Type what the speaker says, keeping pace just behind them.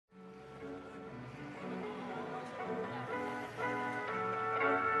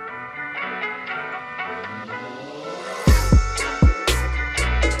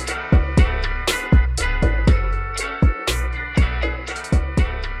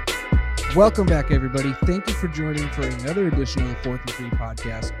Welcome back, everybody. Thank you for joining for another edition of the 4th and 3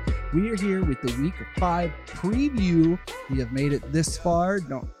 podcast. We are here with the Week 5 preview. We have made it this far.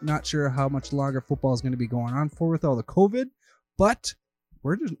 Not sure how much longer football is going to be going on for with all the COVID, but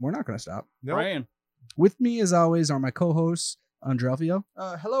we're not going to stop. Nope. Brian. With me, as always, are my co-hosts, Andrelfio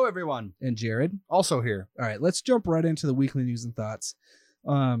Hello, everyone. and Jared. Also here. All right, let's jump right into the weekly news and thoughts.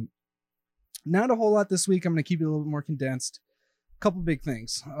 Not a whole lot this week. I'm going to keep it a little bit more condensed. Couple big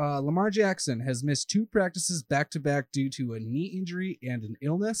things. Lamar Jackson has missed 2 practices back-to-back due to a knee injury and an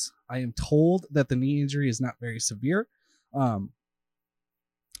illness. I am told that the knee injury is not very severe.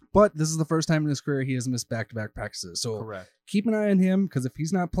 But this is the first time in his career he has missed back-to-back practices. So Correct. keep an eye on him, because if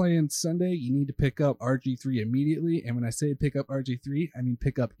he's not playing Sunday, you need to pick up RG3 immediately. And when I say pick up RG3, I mean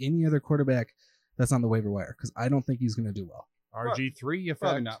pick up any other quarterback that's on the waiver wire, because I don't think he's going to do well. RG3 effect.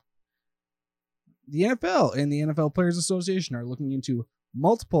 Probably not. The NFL and the NFL Players Association are looking into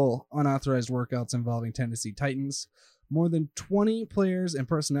multiple unauthorized workouts involving Tennessee Titans. More than 20 players and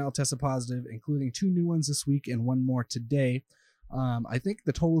personnel tested positive, including 2 new ones this week and 1 more today. I think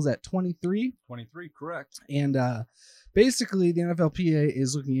the total is at 23. 23, correct. And basically, the NFLPA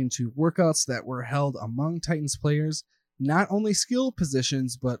is looking into workouts that were held among Titans players, not only skill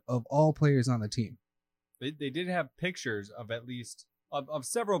positions, but of all players on the team. They did have pictures of at least of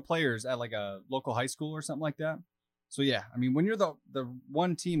several players at like a local high school or something like that. So yeah, I mean, when you're the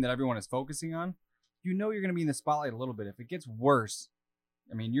one team that everyone is focusing on, you know you're going to be in the spotlight a little bit. If it gets worse,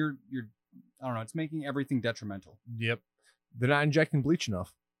 I mean, you're I don't know, it's making everything detrimental. Yep. They're not injecting bleach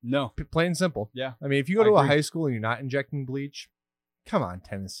enough. No. Plain and simple. Yeah. I mean, if you go I to a agree. high school and you're not injecting bleach, come on,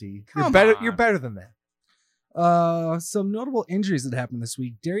 Tennessee. Come You're better than that. Some notable injuries that happened this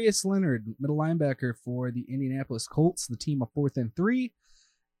week. Darius Leonard, middle linebacker for the Indianapolis Colts, the team of 4th and 3,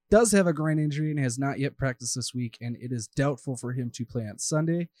 does have a groin injury and has not yet practiced this week, and it is doubtful for him to play on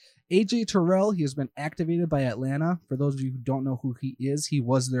Sunday. AJ Terrell, he has been activated by Atlanta. For those of you who don't know who he is, he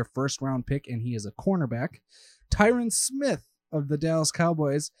was their first-round pick, and he is a cornerback. Tyron Smith of the Dallas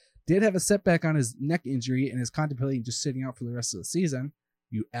Cowboys did have a setback on his neck injury and is contemplating just sitting out for the rest of the season.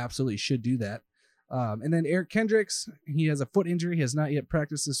 You absolutely should do that. And then Eric Kendricks, he has a foot injury. He has not yet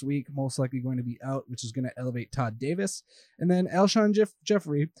practiced this week, most likely going to be out, which is going to elevate Todd Davis. And then Alshon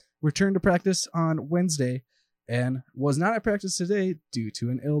Jeffrey returned to practice on Wednesday and was not at practice today due to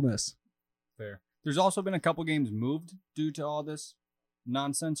an illness. Fair. There's also been a couple games moved due to all this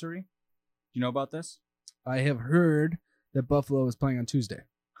nonsensory. Do you know about this? I have heard that Buffalo is playing on Tuesday.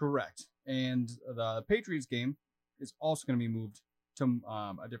 Correct. And the Patriots game is also going to be moved to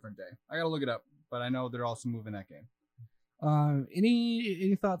a different day. I got to look it up, but I know they're also moving that game.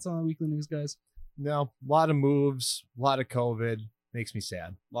 Any thoughts on the weekly news, guys? No, a lot of moves, a lot of COVID. Makes me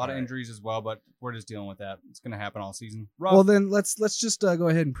sad. A lot of All right. injuries as well, but we're just dealing with that. It's going to happen all season. Rough. Well, then let's just go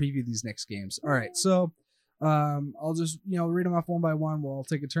ahead and preview these next games. All right, so I'll just read them off one by one. We'll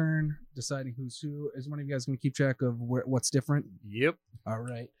take a turn deciding who's who. Is one of you guys going to keep track of what's different? Yep. All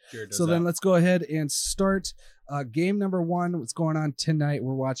right. Jared does So then that. let's go ahead and start game number 1. What's going on tonight?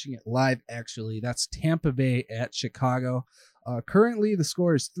 We're watching it live, actually. That's Tampa Bay at Chicago. Currently, the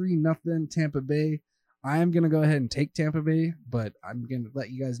score is 3-0 Tampa Bay. I am going to go ahead and take Tampa Bay, but I'm going to let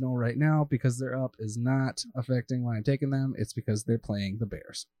you guys know right now, because they're up is not affecting why I'm taking them. It's because they're playing the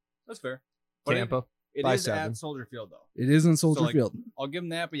Bears. That's fair. But Tampa. It by is 7. at Soldier Field, though. It is in Soldier like, Field. I'll give them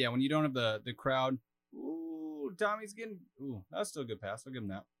that, but yeah, when you don't have the crowd, ooh, Tommy's getting, ooh, that's still a good pass. I'll give him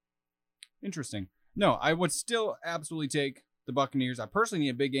that. Interesting. No, I would still absolutely take the Buccaneers. I personally need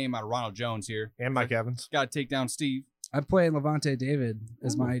a big game out of Ronald Jones here. And Mike Evans. Got to take down Steve. I'm playing Levante David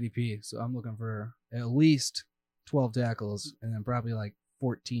as my ADP, so I'm looking for at least 12 tackles and then probably like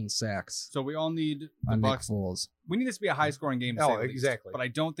 14 sacks So we all need the on Nick Bucks. Foles. We need this to be a high-scoring game. To Oh, say the least, exactly. But I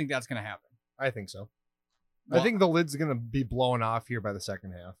don't think that's going to happen. I think so. Well, I think the lid's going to be blown off here by the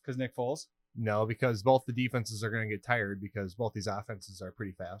second half. because Nick Foles. No, because both the defenses are going to get tired because both these offenses are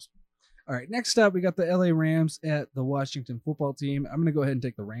pretty fast. All right, next up, we got the LA Rams at the Washington football team. I'm going to go ahead and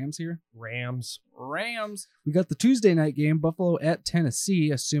take the Rams here. Rams. We got the Tuesday night game, Buffalo at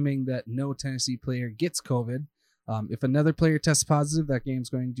Tennessee, assuming that no Tennessee player gets COVID. If another player tests positive, that game's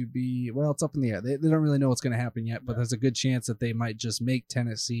going to be, well, it's up in the air. They don't really know what's going to happen yet, but there's a good chance that they might just make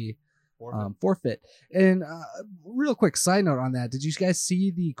Tennessee forfeit. And real quick side note on that, did you guys see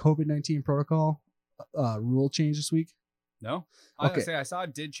the COVID-19 protocol rule change this week? No? I was Okay. gonna say I saw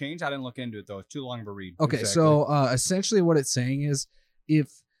it did change. I didn't look into it though. It's too long of a read. Okay, Exactly. so essentially what it's saying is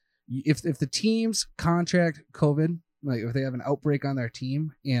if the teams contract COVID, like if they have an outbreak on their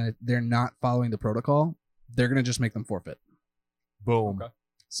team and they're not following the protocol, they're going to just make them forfeit. Boom. Okay.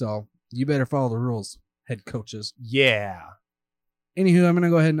 So you better follow the rules, head coaches. Yeah. Anywho, I'm gonna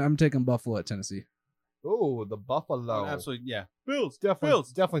go ahead and I'm taking Buffalo at Tennessee. Oh, the Buffalo. Oh, absolutely, yeah. Bills.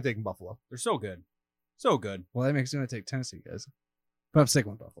 Definitely taking Buffalo. They're so good. So good. Well, that makes me want to take Tennessee, guys. But I'm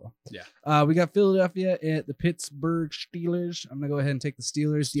sticking with Buffalo. Yeah. We got Philadelphia at the Pittsburgh Steelers. I'm gonna go ahead and take the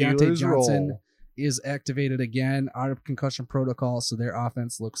Steelers. Deontay Steelers Johnson roll. is activated again out of concussion protocol, so their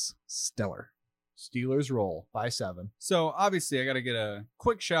offense looks stellar. Steelers roll by 7. So obviously, I got to get a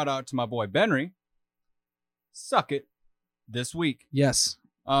quick shout out to my boy Benry. Suck it this week. Yes.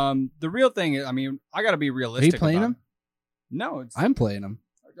 The real thing is, I mean, I got to be Are realistic. you playing about him? it. No, it's I'm playing him.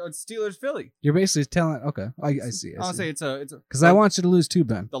 Steelers Philly. You're basically telling. Okay, I see. I'll say it's a Because I want you to lose too,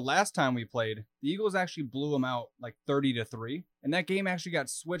 Ben. the last time we played, the Eagles actually blew them out like 30-3, and that game actually got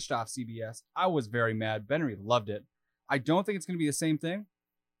switched off CBS. I was very mad. Benry loved it. I don't think it's going to be the same thing,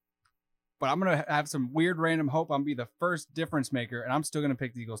 but I'm going to have some weird random hope I'm be the first difference maker, and I'm still going to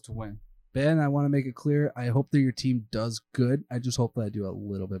pick the Eagles to win. Ben, I want to make it clear. I hope that your team does good. I just hope that I do a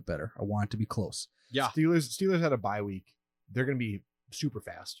little bit better. I want it to be close. Yeah, Steelers had a bye week. They're going to be super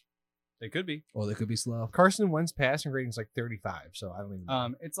fast. they could be. Or they could be slow. Carson Wentz passing rating is like 35, so I don't even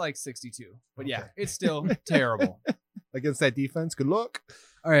know. It's like 62, but yeah, Okay. it's still terrible. Against that defense, good luck.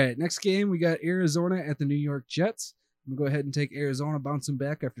 All right, next game, we got Arizona at the New York Jets. I'm going to go ahead and take Arizona bouncing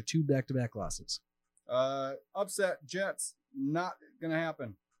back after 2 back-to-back losses. Upset Jets, not going to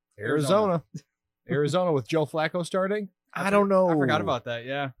happen. Arizona. Arizona with Joe Flacco starting. I don't know. I forgot about that.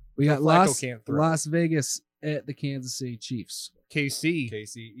 Yeah, We got Joe Flacco can't throw. Las Vegas at the Kansas City Chiefs. KC.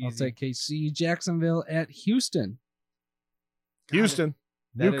 Casey, easy. I'll take KC. Jacksonville at Houston. Houston.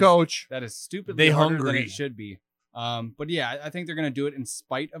 That New is- coach. That is stupidly They harder than hungry. it should be. But yeah, I think they're going to do it in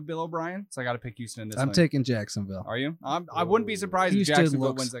spite of Bill O'Brien. So I got to pick Houston in this I'm one. taking Jacksonville. Are you? I wouldn't be surprised if Houston Jacksonville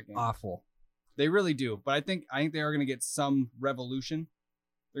looks wins that game. awful. They really do. But I think they are going to get some revolution.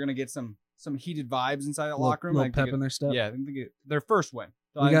 They're going to get some heated vibes inside that locker room. Little I think they pep get- in their step. Yeah, I think they get their first win.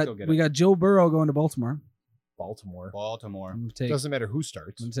 So We I think they'll get we it. got Joe Burrow going to Baltimore. Baltimore. Baltimore. I'm gonna take, Doesn't matter who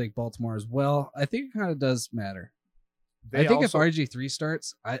starts. I'm gonna take Baltimore as well. I think it kind of does matter. They I think also- if RG3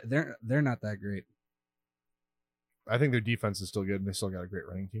 starts, they're not that great. I think their defense is still good, and they still got a great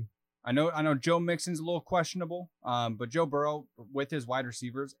running team. I know Joe Mixon's a little questionable, but Joe Burrow with his wide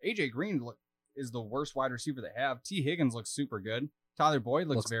receivers, AJ Green is the worst wide receiver they have. T. Higgins looks super good. Tyler Boyd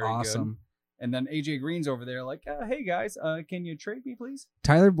looks very awesome. good. And then AJ Green's over there like, hey guys, can you trade me please?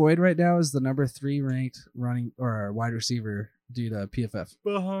 Tyler Boyd right now is the number 3 ranked running or wide receiver due to PFF.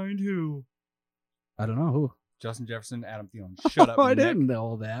 Behind who? I don't know who. Justin Jefferson, Adam Thielen. Shut up. Oh, I Nick. didn't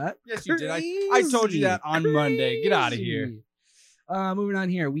know that. Yes, you did. I told you that on Monday. Get out of here. Crazy. Moving on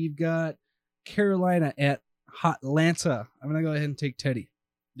here, we've got Carolina at Atlanta. I'm gonna go ahead and take Teddy.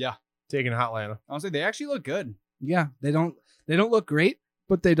 Taking Hotlanta. Honestly, they actually look good. Yeah, they don't look great,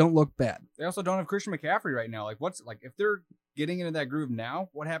 but they don't look bad. They also don't have Christian McCaffrey right now. Like, if they're getting into that groove now,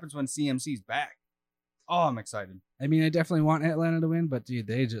 what happens when CMC's back? Oh, I'm excited. I mean, I definitely want Atlanta to win, but dude,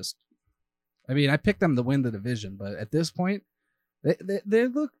 I picked them to win the division, but at this point, they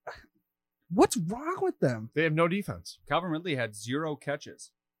look. What's wrong with them? They have no defense. Calvin Ridley had 0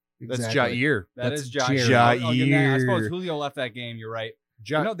 catches. That's Exactly. Jair. That That's is Jair. Jair. I'll give them that. I suppose Julio left that game. You're right.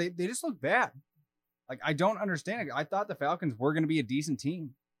 Ja- No, they just look bad. Like, I don't understand it. I thought the Falcons were going to be a decent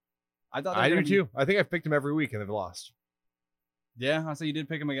team. I thought they were I do gonna be- too. I think I've picked them every week, and they've lost. Yeah, I'll say you did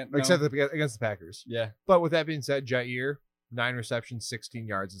pick them again. No. Except against the Packers. Yeah. But with that being said, Jair, 9 receptions, 16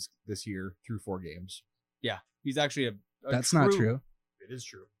 yards this year through 4 games. He's actually a That's not true. It is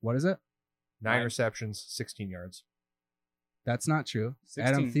true. What is it? 9 Nine. receptions, 16 yards. That's not true. 16.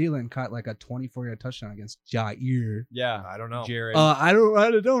 Adam Thielen caught like a 24-yard touchdown against Jair. Yeah. I don't know. Jared. I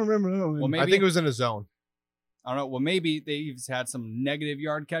don't remember that one. well, maybe I think it was in a zone. I don't know. Well, maybe they've had some negative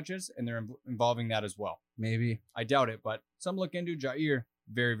yard catches, and they're involving that as well. Maybe I doubt it, but some look into Jair.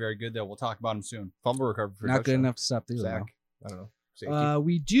 Very, very good, though. We'll talk about him soon. Fumble recovery for a not good touchdown. enough to stop Thielen. Zach. I don't know. Safety.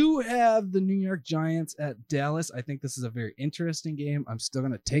 We do have the New York Giants at Dallas. I think this is a very interesting game. I'm still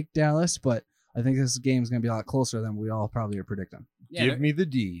going to take Dallas, but I think this game is going to be a lot closer than we all probably are predicting. Yeah, Give me the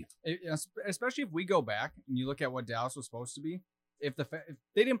D. especially if we go back and you look at what Dallas was supposed to be. If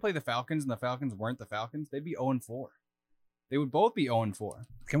they didn't play the Falcons and the Falcons weren't the Falcons, they'd be 0-4. They would both be 0-4.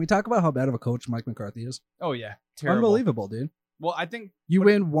 Can we talk about how bad of a coach Mike McCarthy is? Oh yeah, terrible. Unbelievable, dude. Well, I think You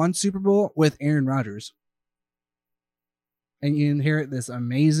win one Super Bowl with Aaron Rodgers, and you inherit this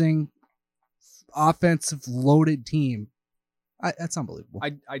amazing offensive loaded team. That's unbelievable.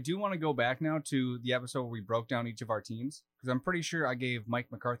 I do want to go back now to the episode where we broke down each of our teams, because I'm pretty sure I gave Mike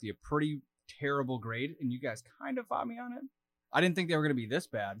McCarthy a pretty terrible grade, and you guys kind of fought me on it. I didn't think they were going to be this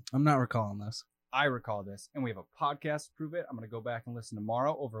bad. I'm not recalling this. I recall this, and we have a podcast to prove it. I'm going to go back and listen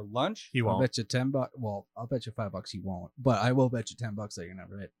tomorrow over lunch. He I'll won't. bet you $10. Well, I'll bet you $5 you won't, but I will bet you $10 that you're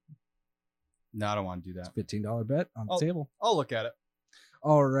not right. No, I don't want to do that. It's a $15 bet on the Oh. table. I'll look at it.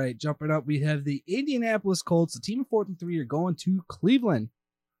 All right, jumping up, we have the Indianapolis Colts. The team of 4th and 3 are going to Cleveland.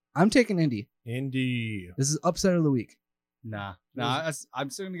 I'm taking Indy. Indy. This is upset of the week. Nah. I'm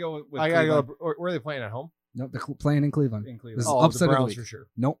still going to go with I gotta Cleveland go. Where are they playing, at home? Nope, they're playing in Cleveland. in Cleveland. This is Oh, upset the of the Browns week. for sure.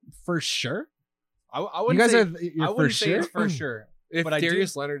 Nope, for sure. I You wouldn't guys say, have I you're for wouldn't say sure. it's for sure. If But I do-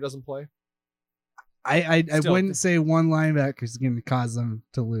 Darius Leonard doesn't play, I Still- wouldn't say one linebacker is going to cause them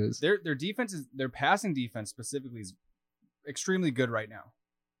to lose. Their defense is their passing defense specifically is extremely good right now.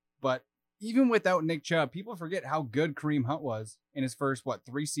 But even without Nick Chubb, people forget how good Kareem Hunt was in his first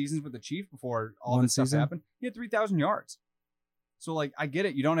 3 seasons with the Chiefs before all One this stuff season? happened. He had 3,000 yards. So I get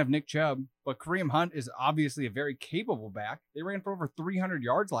it, you don't have Nick Chubb, but Kareem Hunt is obviously a very capable back. They ran for over 300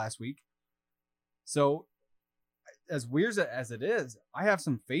 yards last week. So as weird as it is, I have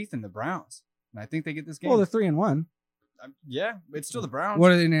some faith in the Browns, and I think they get this game. Well, they're 3-1. Yeah, it's still the Browns.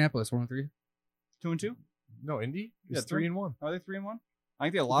 What are they, Indianapolis? 1-3. 2-2? no, Indy Yeah, is 3-1. Are they 3-1? I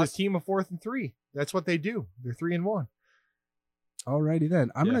think they The lost. team of 4th and 3. That's what they do. They're 3-1. Alrighty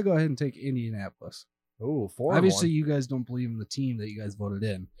then. I'm Yeah. going to go ahead and take Indianapolis. Oh, 4. Obviously, you guys don't believe in the team that you guys voted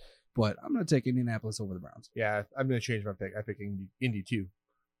in, but I'm going to take Indianapolis over the Browns. Yeah, I'm gonna change my pick. I pick Indy too.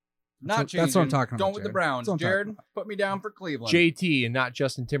 Not That's changing. what I'm talking about, Going with the Jared. Browns. That's what I'm Jared, talking put me down for Cleveland. JT and not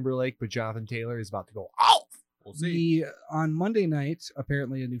Justin Timberlake, but Jonathan Taylor is about to go off. We'll see. On Monday night,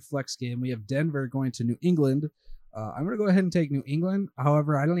 apparently a new flex game, we have Denver going to New England. I'm going to go ahead and take New England.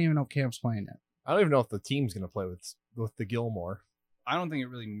 However, I don't even know if Cam's playing yet. I don't even know if the team's gonna play with the Gilmore. I don't think it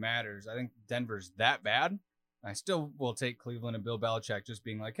really matters. I think Denver's that bad. I still will take Cleveland and Bill Belichick just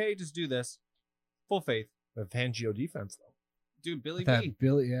being like, hey, just do this. Full faith. The Fangio defense though. Dude, Billy That B.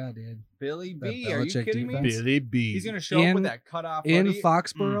 Billy, yeah, dude. Billy that B. Are you Belichick kidding defense. me? Billy B. He's going to show up In- with that cutoff In hoodie.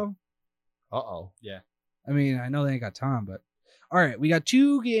 Foxborough. Uh-oh. I mean, I know they ain't got Tom, but all right, we got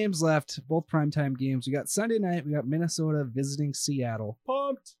 2 games left, both primetime games. We got Sunday night, we got Minnesota visiting Seattle.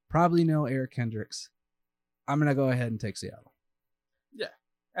 Pumped. Probably no Eric Hendricks. I'm going to go ahead and take Seattle.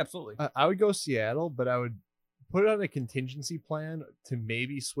 Absolutely. I would go Seattle, but I would put it on a contingency plan to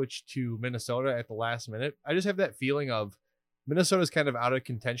maybe switch to Minnesota at the last minute. I just have that feeling of Minnesota's kind of out of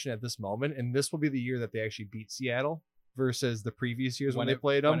contention at this moment, and this will be the year that they actually beat Seattle versus the previous years when they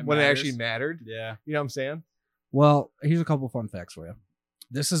played them, when it actually mattered. Yeah. You know what I'm saying? Well, here's a couple fun facts for you.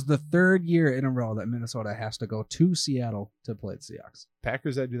 This is the 3rd year in a row that Minnesota has to go to Seattle to play the Seahawks.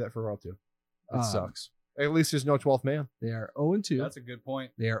 Packers had to do that for a while too. It Um, sucks. At least there's no 12th man. They are 0-2. That's a good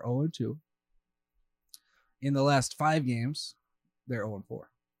point. They are 0-2. In the last 5 games, they're 0-4. Or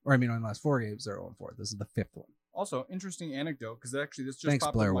I mean, in the last 4 games, they're 0-4. This is the 5th one. Also, interesting anecdote, because actually this just Thanks,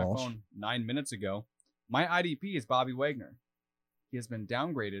 popped Blair up on my Walsh. phone 9 minutes ago. My IDP is Bobby Wagner. He has been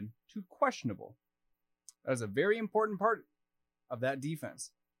downgraded to questionable. That is a very important part of that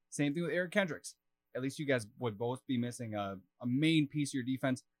defense. Same thing with Eric Kendricks. At least you guys would both be missing a main piece of your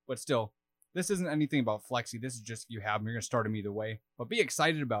defense, but still, this isn't anything about flexi. This is just if you have them, you're going to start them either way. But be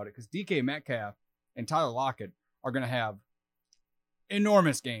excited about it because DK Metcalf and Tyler Lockett are going to have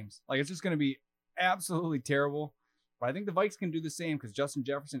enormous games. Like, it's just going to be absolutely terrible. But I think the Vikes can do the same because Justin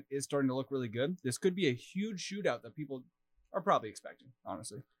Jefferson is starting to look really good. This could be a huge shootout that people are probably expecting,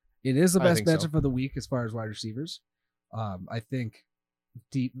 honestly. It is the I best think so. matchup for the week as far as wide receivers. I think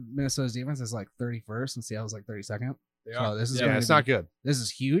Minnesota's defense is like 31st and Seattle's like 32nd. They So are. this is Yeah, gonna it's be- not good. This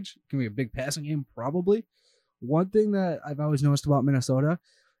is huge. It can be a big passing game, probably. One thing that I've always noticed about Minnesota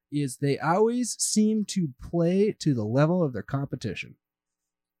is they always seem to play to the level of their competition.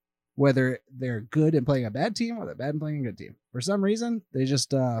 Whether they're good in playing a bad team or they're bad in playing a good team. For some reason, they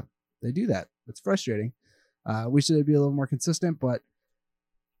just they do that. It's frustrating. We should be a little more consistent, but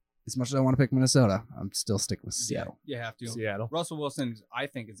as much as I want to pick Minnesota, I'm still sticking with Seattle. Yeah, you have to. Seattle. Russell Wilson, I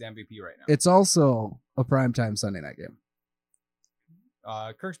think, is the MVP right now. It's also a primetime Sunday night game.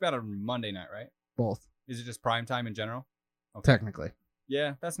 Kirk's bad on Monday night, right? Both, Is it just prime time in general? Okay. technically.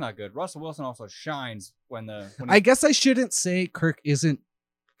 Yeah, that's not good. Russell Wilson also shines when I guess I shouldn't say Kirk isn't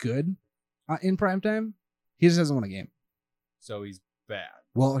good in primetime. He just hasn't won a game. so he's bad.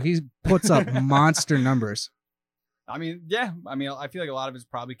 Well, he puts up monster numbers. I mean, yeah. I mean, I feel like a lot of it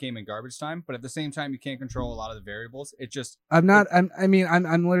probably came in garbage time, but at the same time, you can't control a lot of the variables. It just I'm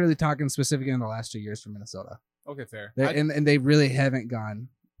literally talking specifically in the last 2 years for Minnesota. okay, fair. And they really haven't gone.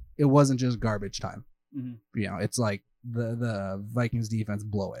 It wasn't just garbage time. Mhm. You know, it's like the Vikings defense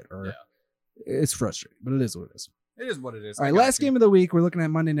blow it, or Yeah. it's frustrating, but it is what it is. It is what it is. All right, last game of the week, we're looking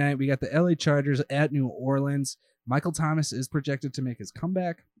at Monday night. We got the LA Chargers at New Orleans. Michael Thomas is projected to make his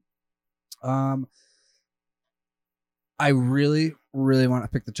comeback. I really, really want to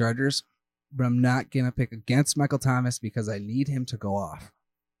pick the Chargers, but I'm not going to pick against Michael Thomas because I need him to go off.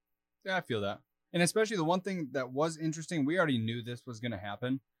 Yeah, I feel that. And especially the one thing that was interesting, we already knew this was going to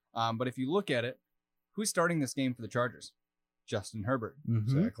happen. But if you look at it, who's starting this game for the Chargers? Justin Herbert.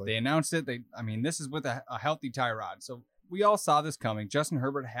 Exactly. They announced it. This is with a healthy Tyrod. So we all saw this coming. Justin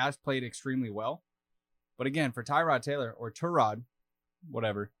Herbert has played extremely well. But again, for Tyrod Taylor or Tyrod,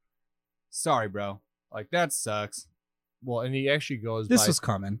 whatever, sorry, bro. Like, that sucks. Well, and he actually goes This by, was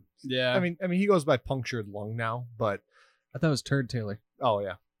coming. Yeah. I mean, he goes by punctured lung now, but I thought it was Turd Taylor. oh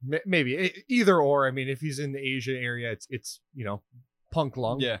yeah, maybe either or. I mean, if he's in the Asia area, it's punk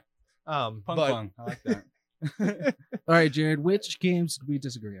lung. yeah. Punk Punk lung. I like that. All right, Jared, which games did we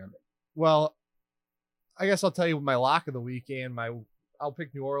disagree on? Well, I guess I'll tell you my lock of the week, and I'll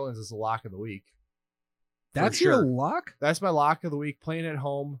pick New Orleans as the lock of the week. That's sure. your lock? That's my lock of the week. Playing at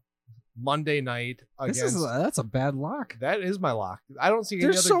home Monday night against. That's a bad lock. That is my lock. I don't see any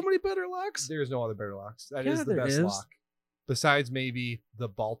There's other. so many better locks. There's no other better locks. That Yeah, is the there best is. lock. Besides maybe the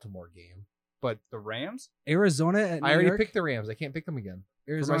Baltimore game. But The Rams? Arizona at New I already York? picked the Rams. I can't pick them again.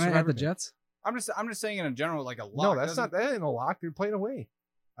 Arizona at Survivor the game. Jets. I'm just saying in general, like a No, lock. that's not. That ain't a lock. They're playing away.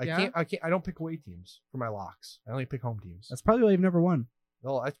 Yeah? I don't pick away teams for my locks. I only pick home teams. That's probably why you've never won,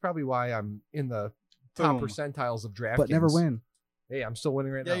 Well, that's probably why I'm in the top Boom. percentiles of DraftKings. but never win. Hey, I'm still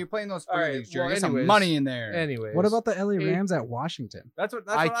winning right Yeah, now. you're playing those free All right, leagues, Jerry. well, Get some anyways- money in there. Anyways, What about the LA Hey, Rams at Washington? That's what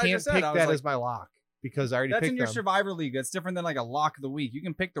I I can't just said. pick I was that like, as my lock because I already that's picked in your them. Survivor League. That's different than like a lock of the week. You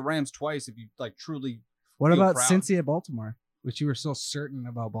can pick the Rams twice if you like truly. What feel about proud. Cincy at Baltimore, which you were so certain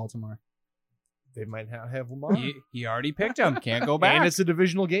about Baltimore? They might not have Lamar. He already picked them. Can't go back. And it's a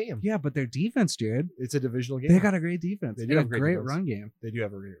divisional game. Yeah, but their defense, Jared, It's a divisional game. they got a great defense. They They do got have a great great defense. run game. They do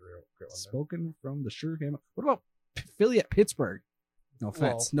have a great one. there. Spoken from the sure hand. What about Philly at Pittsburgh? No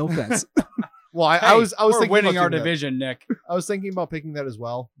offense. No offense. Well, I Hey, was we're thinking winning about our doing that. division, Nick. I was thinking about picking that as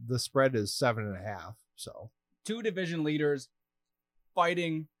well. The spread is 7.5. So Two division leaders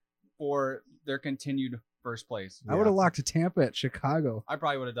fighting for their continued first place. I would have locked Tampa at Chicago. I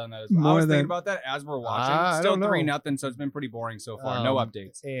probably would have done that as well. I More was thinking than- about that as we're watching. I Still don't know. 3-0, so it's been pretty boring so far. No Um,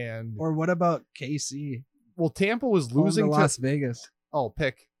 updates. and Or what about KC? well, Tampa was Home losing to Las Vegas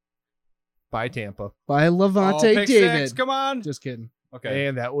pick by Tampa, by Levante pick David. six, come on. Just kidding. Okay.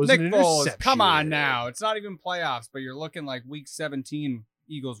 and that was Nick an Foles, interception. come on now. It's not even playoffs, but you're looking like week 17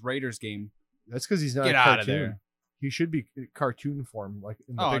 Eagles Raiders game. That's because he's not Get a out cartoon. of there. He should be cartoon form, like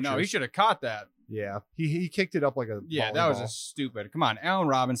in the Oh, pictures. no, he should have caught that. Yeah, he kicked it up like a Yeah, that was volleyball. just stupid. Come on, Allen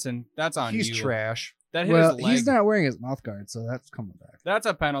Robinson. That's on He's you. trash. That hit Well, his leg. he's not wearing his mouth guard, so that's coming back. That's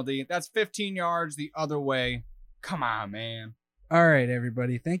a penalty. That's 15 yards the other way. Come on, man. All right,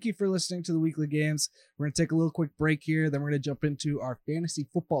 everybody. Thank you for listening to the weekly games. We're going to take a little quick break here. Then we're going to jump into our fantasy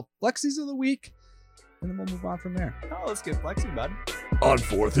football flexies of the week. And then we'll move on from there. Oh, let's get flexy, bud. On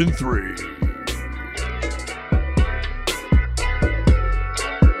 4th and 3.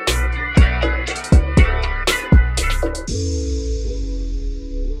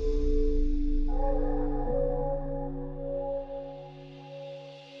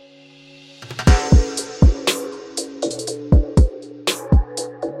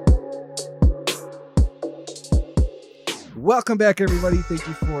 Welcome back, everybody. Thank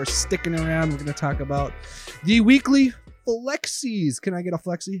you for sticking around. We're going to talk about the weekly flexies. Can I get a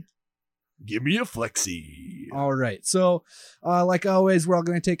flexi? Give me a flexi. All right. So, like always, we're all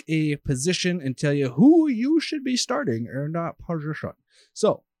going to take a position and tell you who you should be starting or not position.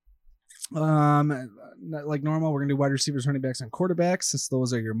 So, like normal, we're going to do wide receivers, running backs, and quarterbacks since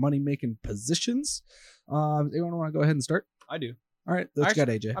those are your money-making positions. Anyone want to go ahead and start? I do. All right. Let's get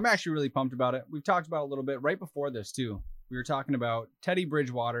AJ. I'm actually really pumped about it. We've talked about it a little bit right before this, too. We were talking about Teddy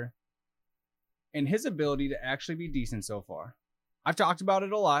Bridgewater and his ability to actually be decent so far. I've talked about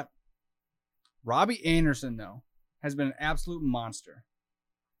it a lot. Robbie Anderson, though, has been an absolute monster.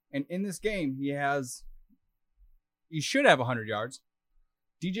 And in this game, he should have 100 yards.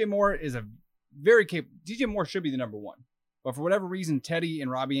 DJ Moore is a very capable. DJ Moore should be the number one. But for whatever reason, Teddy and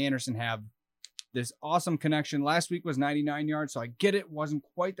Robbie Anderson have this awesome connection. Last week was 99 yards, so I get it. Wasn't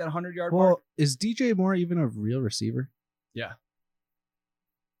quite that 100-yard mark. Well, is DJ Moore even a real receiver? Yeah.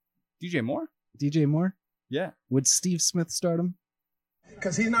 DJ Moore? DJ Moore? Yeah. Would Steve Smith start him?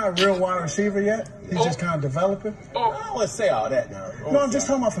 Because he's not a real wide receiver yet. He's just kind of developing. I don't want to say all that now. No, I'm just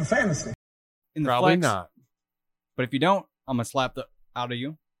talking about for fantasy. In the Probably flex. not. But if you don't, I'm going to slap the out of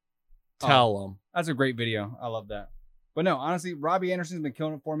you. Tell him. That's a great video. I love that. But no, honestly, Robbie Anderson's been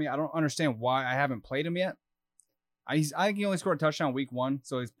killing it for me. I don't understand why I haven't played him yet. I think he only scored a touchdown week 1,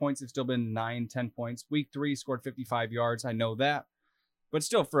 so his points have still been 9, 10 points. Week 3, scored 55 yards. I know that. But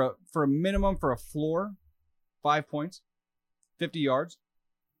still, for a minimum, for a floor, 5 points, 50 yards,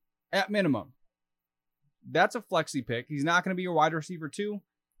 at minimum. That's a flexi pick. He's not going to be your wide receiver too,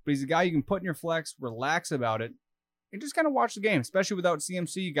 but he's a guy you can put in your flex, relax about it, and just kind of watch the game. Especially without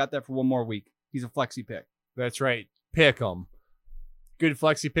CMC, you got that for one more week. He's a flexi pick. That's right. Pick him. Good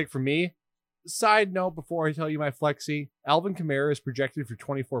flexi pick for me. Side note before I tell you my flexi, Alvin Kamara is projected for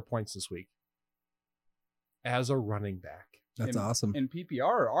 24 points this week as a running back. That's awesome. In PPR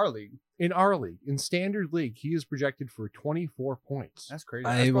or our league? In our league, in standard league, he is projected for 24 points. That's crazy.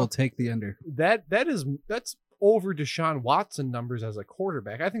 I will take the under. That's over Deshaun Watson numbers as a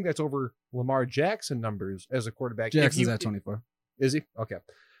quarterback. I think that's over Lamar Jackson numbers as a quarterback. Jackson's at 24. Is he? Okay.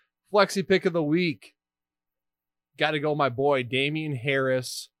 Flexi pick of the week. Got to go, my boy, Damian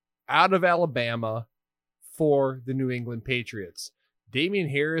Harris out of Alabama for the New England Patriots. Damian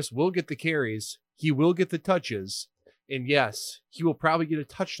Harris will get the carries. He will get the touches. And yes, he will probably get a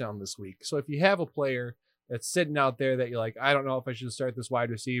touchdown this week. So if you have a player that's sitting out there that you're like, I don't know if I should start this wide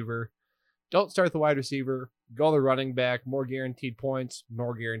receiver, don't start the wide receiver. Go the running back. More guaranteed points,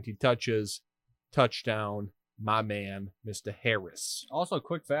 more guaranteed touches. Touchdown, my man, Mr. Harris. Also,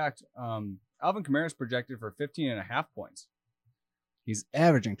 quick fact, Alvin Kamara is projected for 15.5 points. He's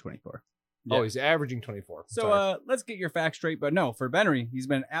averaging 24. Yeah. Oh, he's averaging 24. So let's get your facts straight. But no, for Benry, he's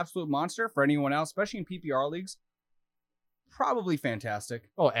been an absolute monster. For anyone else, especially in PPR leagues, probably fantastic.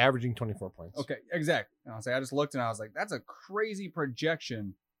 Oh, averaging 24 points. Okay, exactly. I just looked and I was like, that's a crazy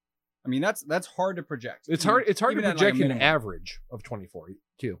projection. I mean, that's hard to project. It's hard to Even at, project like, a an minimum. average of 24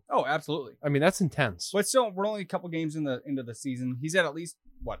 too. Oh, absolutely. I mean, that's intense. But still, we're only a couple games into the season. He's at least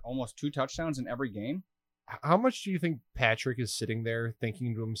almost 2 touchdowns in every game. How much do you think Patrick is sitting there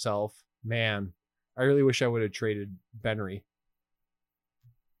thinking to himself, man, I really wish I would have traded Benry.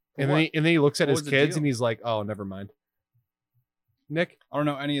 And then he looks at What his was the kids deal? and he's like, oh, never mind. Nick? I don't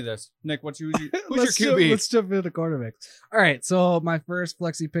know any of this. Nick, who's your Let's QB? let's jump into quarterbacks. All right, so my first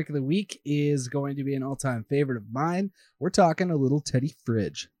flexi pick of the week is going to be an all-time favorite of mine. We're talking a little Teddy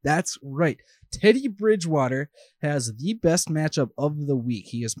Fridge. That's right. Teddy Bridgewater has the best matchup of the week.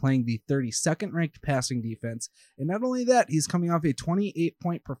 He is playing the 32nd ranked passing defense. And not only that, he's coming off a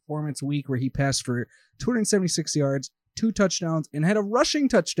 28-point performance week where he passed for 276 yards, 2 touchdowns, and had a rushing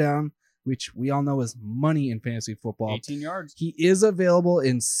touchdown, which we all know is money in fantasy football. 18 yards. He is available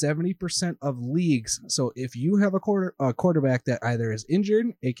in 70% of leagues. So if you have a quarterback that either is injured,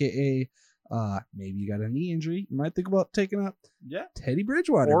 aka maybe you got a knee injury, you might think about taking up Yeah. Teddy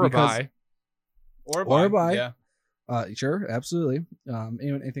Bridgewater. Or a because- bye. Or a bye. Yeah. Sure, absolutely.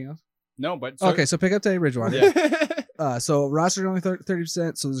 Anything else? No, but Okay, so pick up Teddy Bridgewater. Yeah. So roster only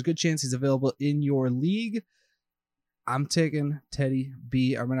 30%, so there's a good chance he's available in your league. I'm taking Teddy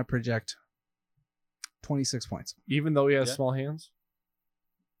B. I'm going to project 26 points. Even though he has Yeah. small hands?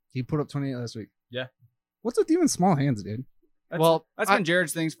 He put up 28 last week. Yeah. What's with even small hands, dude? That's been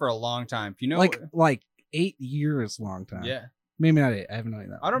Jared's things for a long time. If you know, Like 8 years long time. yeah. Maybe not 8. I haven't known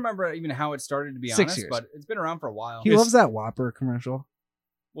that. I don't remember even how it started, to be 6 honest, years. but it's been around for a while. He loves that Whopper commercial.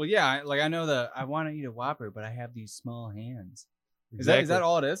 Well, yeah, I know I want to eat a Whopper, but I have these small hands. Is Exactly. that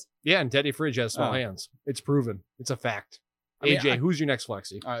all it is? Yeah, and Teddy Fridge has small Oh. hands. It's proven. It's a fact. I mean, AJ, who's your next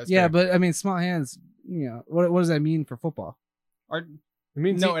flexi? All right, that's Yeah, fair. but I mean, small hands, you know, what does that mean for football? Are- It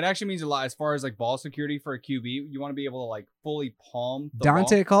means no, it actually means a lot as far as like ball security for a QB. You want to be able to like fully palm the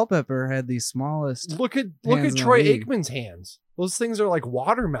Dante ball. Culpepper had the smallest. look at hands in the Troy league. Aikman's hands. Those things are like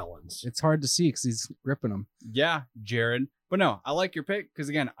watermelons. It's hard to see because he's gripping them. Yeah, Jared. But no, I like your pick because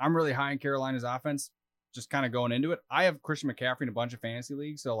again, I'm really high in Carolina's offense. Just kind of going into it. I have Christian McCaffrey in a bunch of fantasy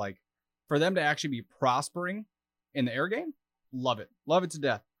leagues, so like for them to actually be prospering in the air game, love it to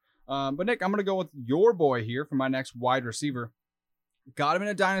death. But Nick, I'm gonna go with your boy here for my next wide receiver. Got him in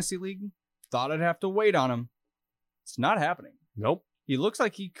a dynasty league. Thought I'd have to wait on him. It's not happening. Nope. He looks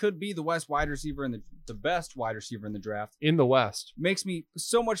like he could be the best wide receiver in the best wide receiver in the draft. In the West. Makes me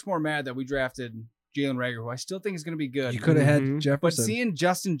so much more mad that we drafted Jalen Reagor, who I still think is going to be good. You could have had Mhm. But Jefferson. seeing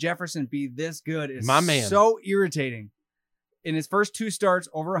Justin Jefferson be this good is My man. so irritating. In his first 2 starts,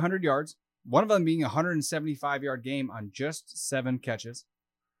 over 100 yards, one of them being a 175-yard game on just 7 catches.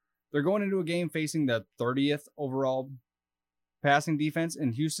 They're going into a game facing the 30th overall passing defense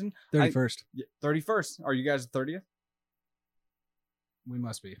in Houston. 31st. 31st. Are you guys 30th? We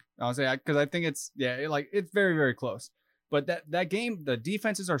must be. I'll say because I think it's it's very, very close. But that game, the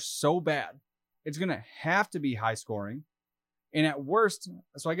defenses are so bad, it's gonna have to be high scoring. And at worst,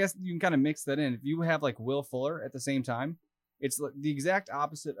 so I guess you can kind of mix that in. If you have like Will Fuller at the same time, it's the exact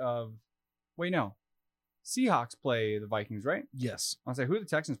opposite of Seahawks play the Vikings, right? Yes. I'll say who do the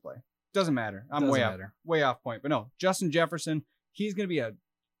Texans play? Doesn't matter. I'm Doesn't way matter. way off point. But no, Justin Jefferson, He's going to be a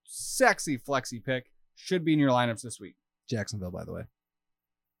sexy flexi pick. Should be in your lineups this week. Jacksonville, by the way.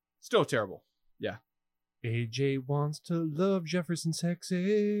 Still terrible. AJ wants to love Jefferson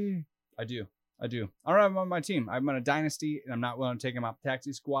sexy. I do. I don't have him on my team. I'm on a dynasty, and I'm not willing to take him off the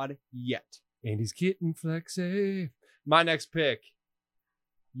taxi squad yet. And he's getting flexy. My next pick,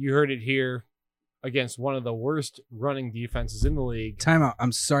 you heard it here, against one of the worst running defenses in the league. Timeout.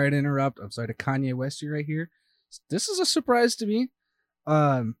 I'm sorry to interrupt. I'm sorry to Kanye West you right here. This is a surprise to me.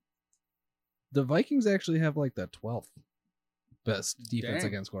 The Vikings actually have like the 12th best defense Dang.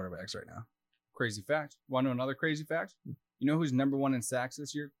 against quarterbacks right now. Crazy fact. Want to know another crazy fact? You know who's number 1 in sacks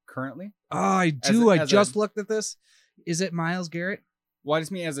this year currently? Oh, I do. As I a- just looked at this. Is it Myles Garrett? Why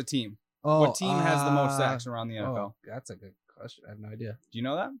does me as a team? Oh, What team has the most sacks around the NFL? Oh, that's a good question. I have no idea. Do you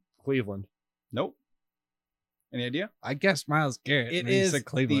know that? Cleveland. Nope. Any idea? I guess Myles Garrett. It Maybe you is said the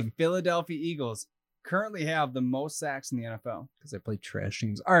Cleveland Philadelphia Eagles. Currently have the most sacks in the NFL. because they play trash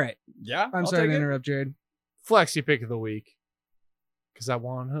teams. All right. Yeah, I'm I'll sorry take to it. interrupt, Jared. Flexi pick of the week. Because I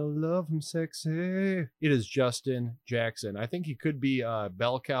want to love him sexy. It is Justin Jackson. I think he could be a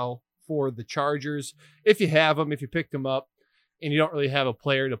bell cow for the Chargers. If you have him, if you picked him up, and you don't really have a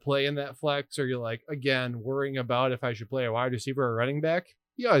player to play in that flex, or you're like, again, worrying about if I should play a wide receiver or a running back,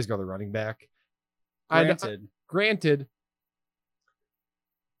 you always go the running back. Granted,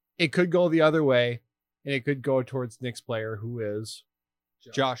 it could go the other way, and it could go towards Nick's player, who is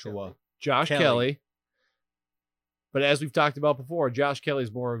Josh Kelly. Kelly. But as we've talked about before, Josh Kelly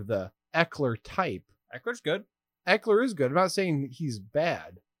is more of the Eckler type. Eckler's good. Eckler is good. I'm not saying he's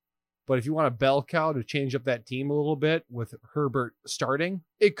bad. But if you want a bell cow to change up that team a little bit with Herbert starting,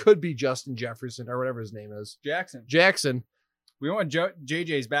 it could be Justin Jefferson or whatever his name is. Jackson. We went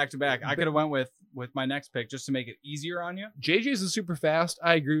JJ's back to back. I could have went with my next pick just to make it easier on you. JJ's is super fast.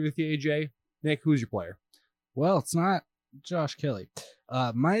 I agree with you, AJ. Nick, who's your player? Well, it's not Josh Kelly.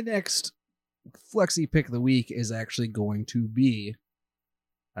 My next flexi pick of the week is actually going to be,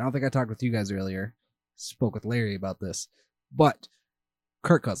 I don't think I talked with you guys earlier. Spoke with Larry about this, but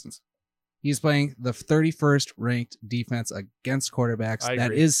Kirk Cousins. He's playing the 31st ranked defense against quarterbacks. I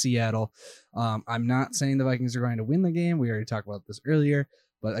That agree. is Seattle. I'm not saying the Vikings are going to win the game. We already talked about this earlier.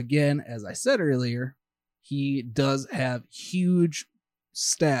 But again, as I said earlier, he does have huge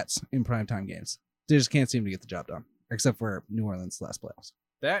stats in primetime games. They just can't seem to get the job done, except for New Orleans last playoffs.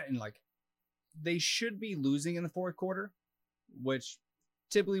 That and they should be losing in the fourth quarter, which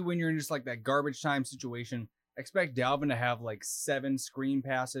typically when you're in just like that garbage time situation, expect Dalvin to have 7 screen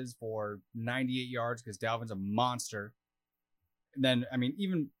passes for 98 yards because Dalvin's a monster. And then,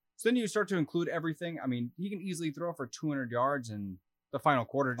 then you start to include everything. He can easily throw for 200 yards in the final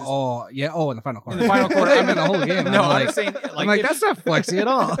quarter. In the final quarter. In the final quarter. I meant the whole game. No, I'm I'm saying like, that's not flexy at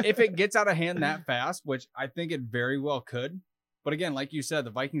all. if it gets out of hand that fast, which I think it very well could. But again, like you said,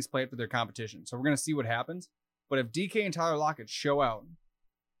 the Vikings play it for their competition. So we're going to see what happens. But if DK and Tyler Lockett show out.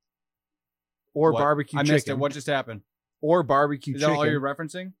 Or What? barbecue I chicken. missed it. What just happened? Or barbecue Is that all chicken. you're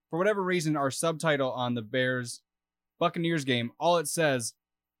referencing? For whatever reason, our subtitle on the Bears Buccaneers game, all it says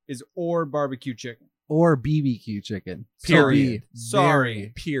is or barbecue chicken. Or BBQ chicken. Period.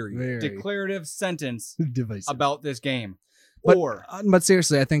 Sorry. Period. Very Declarative sentence divisive. about this game. But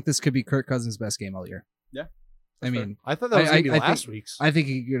seriously, I think this could be Kirk Cousins' best game all year. Yeah. I mean, I thought that was going to be I last think- week's. I think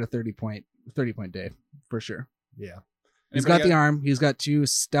he could get a 30 point day for sure. Yeah. He's Anybody got the arm. He's got 2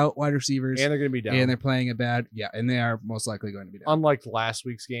 stout wide receivers, And they're going to be down. and they're playing a bad. Yeah, and they are most likely going to be down. Unlike last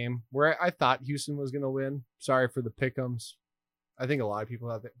week's game, where I thought Houston was going to win. Sorry for the pick'ems. I think a lot of people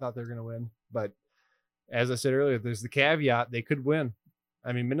thought they were going to win. But as I said earlier, there's the caveat. They could win.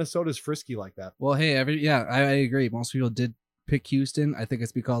 Minnesota's frisky like that. Well, hey, I agree. Most people did pick Houston. I think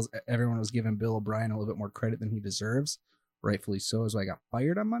it's because everyone was giving Bill O'Brien a little bit more credit than he deserves. Rightfully so, as I got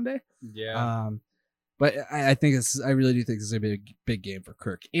fired on Monday. Yeah. But I really do think this is a big game for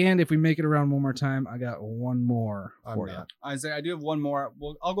Kirk. And if we make it around one more time, I got one more for you. Isaiah, I do have one more.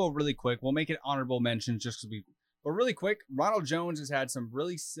 I'll go really quick. We'll make it honorable mentions just because but really quick, Ronald Jones has had some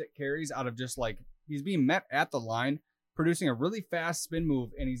really sick carries out of just he's being met at the line, producing a really fast spin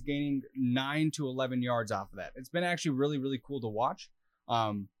move, and he's gaining 9 to 11 yards off of that. It's been actually really, really cool to watch. But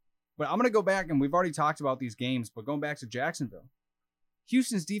I'm going to go back, and we've already talked about these games, but going back to Jacksonville,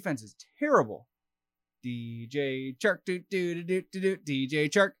 Houston's defense is terrible. DJ Chark, DJ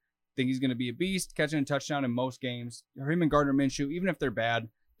Chark. Think he's going to be a beast, catching a touchdown in most games. Him and Gardner Minshew, even if they're bad,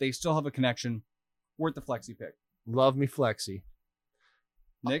 they still have a connection. Worth the flexi pick. Love me flexi.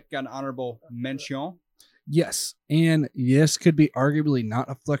 Nick got an honorable mention. Yes, and this could be arguably not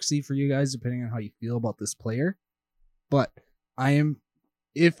a flexi for you guys, depending on how you feel about this player. But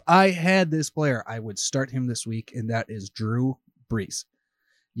if I had this player, I would start him this week, and that is Drew Brees.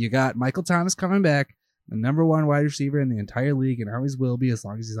 You got Michael Thomas coming back, the number one wide receiver in the entire league, and always will be as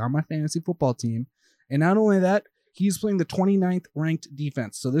long as he's on my fantasy football team. And not only that, he's playing the 29th ranked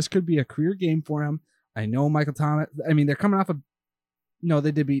defense. So this could be a career game for him. I know Michael Thomas. I mean, they're coming off no,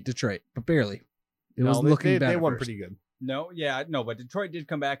 they did beat Detroit, but barely. It was looking bad. They at won first. pretty good. No, but Detroit did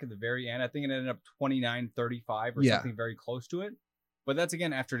come back at the very end. I think it ended up 29-35 or something very close to it. But that's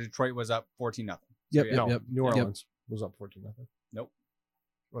again after Detroit was up 14-0. Yep. New Orleans was up 14-0. Nope.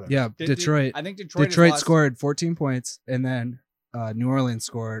 Whatever. Yeah, Detroit. I think Detroit Detroit scored 14 points, and then New Orleans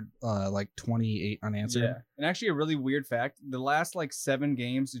scored like 28 unanswered. Yeah, and actually a really weird fact: the last like 7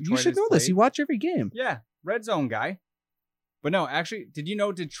 games, Detroit You should has know this. played- You watch every game. Yeah, red zone guy. But no, actually, did you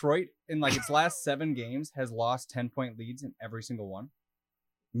know Detroit in like its last 7 games has lost 10-point leads in every single one?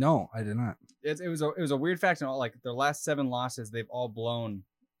 No, I did not. It was a weird fact. And all like their last 7 losses, they've all blown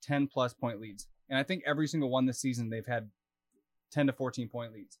 10+ point leads, and I think every single one this season they've had 10 to 14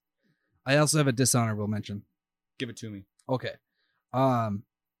 point leads. I also have a dishonorable mention. Give it to me. Okay.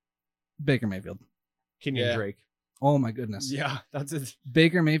 Baker Mayfield. Kenyon Yeah. Drake. Oh my goodness. Yeah, that's it.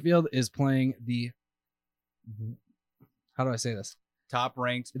 Baker Mayfield is playing the, how do I say this? Top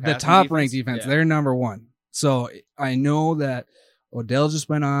ranked. The top ranked defense. Yeah. They're number one. So I know that Odell just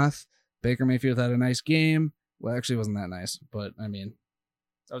went off. Baker Mayfield had a nice game. Well, actually, it wasn't that nice, but I mean,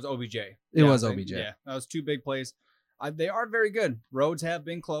 That was OBJ. It was I think- OBJ. Yeah, that was 2 big plays. They are very good. Roads have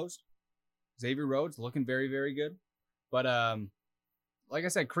been closed. Xavier Rhodes looking very, very good. But like I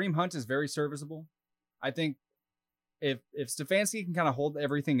said, Kareem Hunt is very serviceable. I think if Stefanski can kind of hold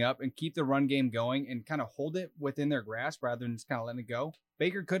everything up and keep the run game going and kind of hold it within their grasp rather than just kind of letting it go,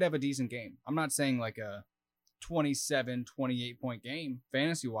 Baker could have a decent game. I'm not saying like a 27, 28-point game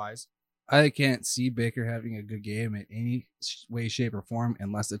fantasy-wise. I can't see Baker having a good game in any way, shape, or form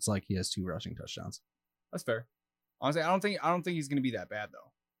unless it's like he has 2 rushing touchdowns. That's fair. Honestly, I don't think he's going to be that bad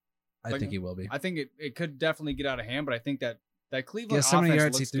though. I think he will be. I think it could definitely get out of hand, but I think that Cleveland Guess how many offense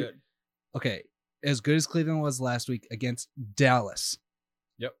yards he looks threw? good. Okay, as good as Cleveland was last week against Dallas.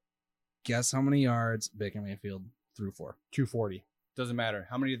 Yep. Guess how many yards Baker Mayfield threw for? 240. Doesn't matter.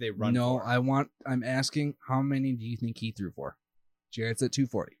 How many did they run No, for? I'm asking how many do you think he threw for? Jarrett's at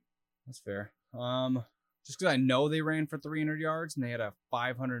 240. That's fair. Just because I know they ran for 300 yards and they had a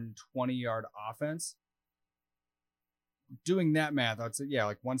 520-yard offense. Doing that math, I'd say, yeah,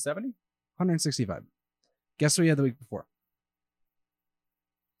 like 170? 165. Guess what he had the week before?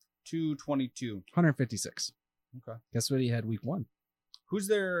 222. 156. Okay. Guess what he had week 1? Who's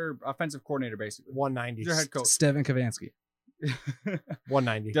their offensive coordinator, basically? 190. Who's their head coach? Steven Kavansky.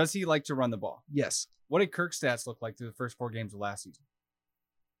 190. Does he like to run the ball? Yes. What did Kirk's stats look like through the first 4 games of last season?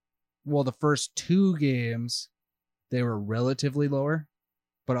 Well, the first 2 games, they were relatively lower.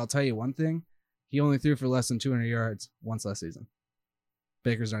 But I'll tell you one thing. He only threw for less than 200 yards once last season.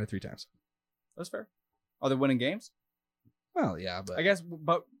 Baker's done it 3 times. That's fair. Are they winning games? Well, yeah, but I guess,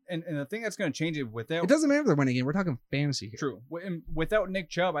 but and the thing that's going to change it without it doesn't matter if they're winning a game. We're talking fantasy here. true without Nick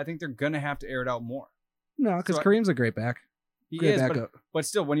Chubb, I think they're going to have to air it out more. No, because So Kareem's a great back. He Great is, backup. but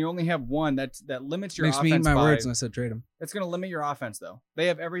still, when you only have one, that limits your Makes offense me eat my by, words, and I said trade him. It's going to limit your offense, though. They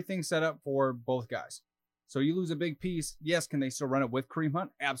have everything set up for both guys. So you lose a big piece. Yes, can they still run it with Kareem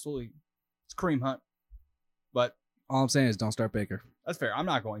Hunt? Absolutely. It's Kareem Hunt. But All I'm saying is don't start Baker. that's fair. I'm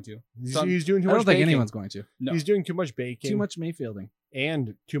not going to. He's doing too I much don't think baking. anyone's going to. No. He's doing too much baking. Too much Mayfielding.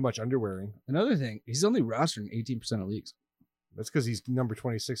 And too much underwearing. Another thing, he's only rostered in 18% of leagues. That's because he's number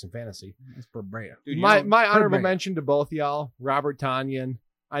 26 in fantasy. That's per brand. Dude, you my know- my honorable Burbank. mention to both y'all, Robert Tanyan.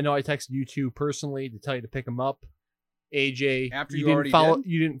 I know I texted you two personally to tell you to pick him up. AJ, After you you didn't already follow. did?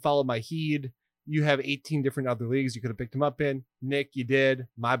 You didn't follow my heed. You have 18 different other leagues you could have picked him up in. Nick, you did.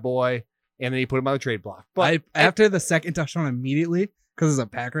 My boy, and then you put him on the trade block. But After the second touchdown immediately, because it's a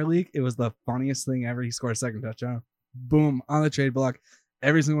Packer league, it was the funniest thing ever. He scored a second touchdown. Boom, on the trade block.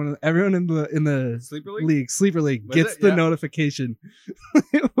 Everyone in the Sleeper league? sleeper league Was gets it? the Yeah. notification.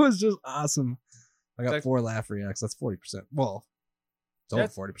 It was just awesome. I got That's- 4 laugh reacts. That's 40%. Well, it's over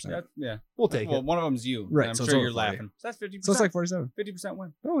That's- 40%. Yeah. we'll take Well, it. one of them's you. Right, and I'm so it's sure over you're 40. laughing. So that's 50%. So it's like 47. 50%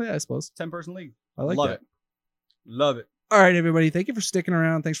 win. Oh yeah, I suppose. 10-person league. I like Love that. it. Love it. All right, everybody. Thank you for sticking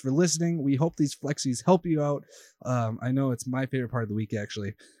around. Thanks for listening. We hope these flexies help you out. I know it's my favorite part of the week,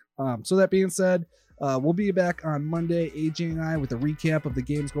 actually. So that being said, we'll be back on Monday, AJ and I, with a recap of the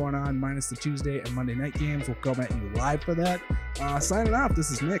games going on, minus the Tuesday and Monday night games. We'll come at you live for that. Signing off,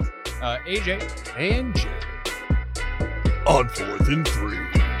 this is Nick. AJ. And Jared. On 4th and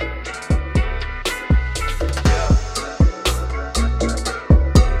 3.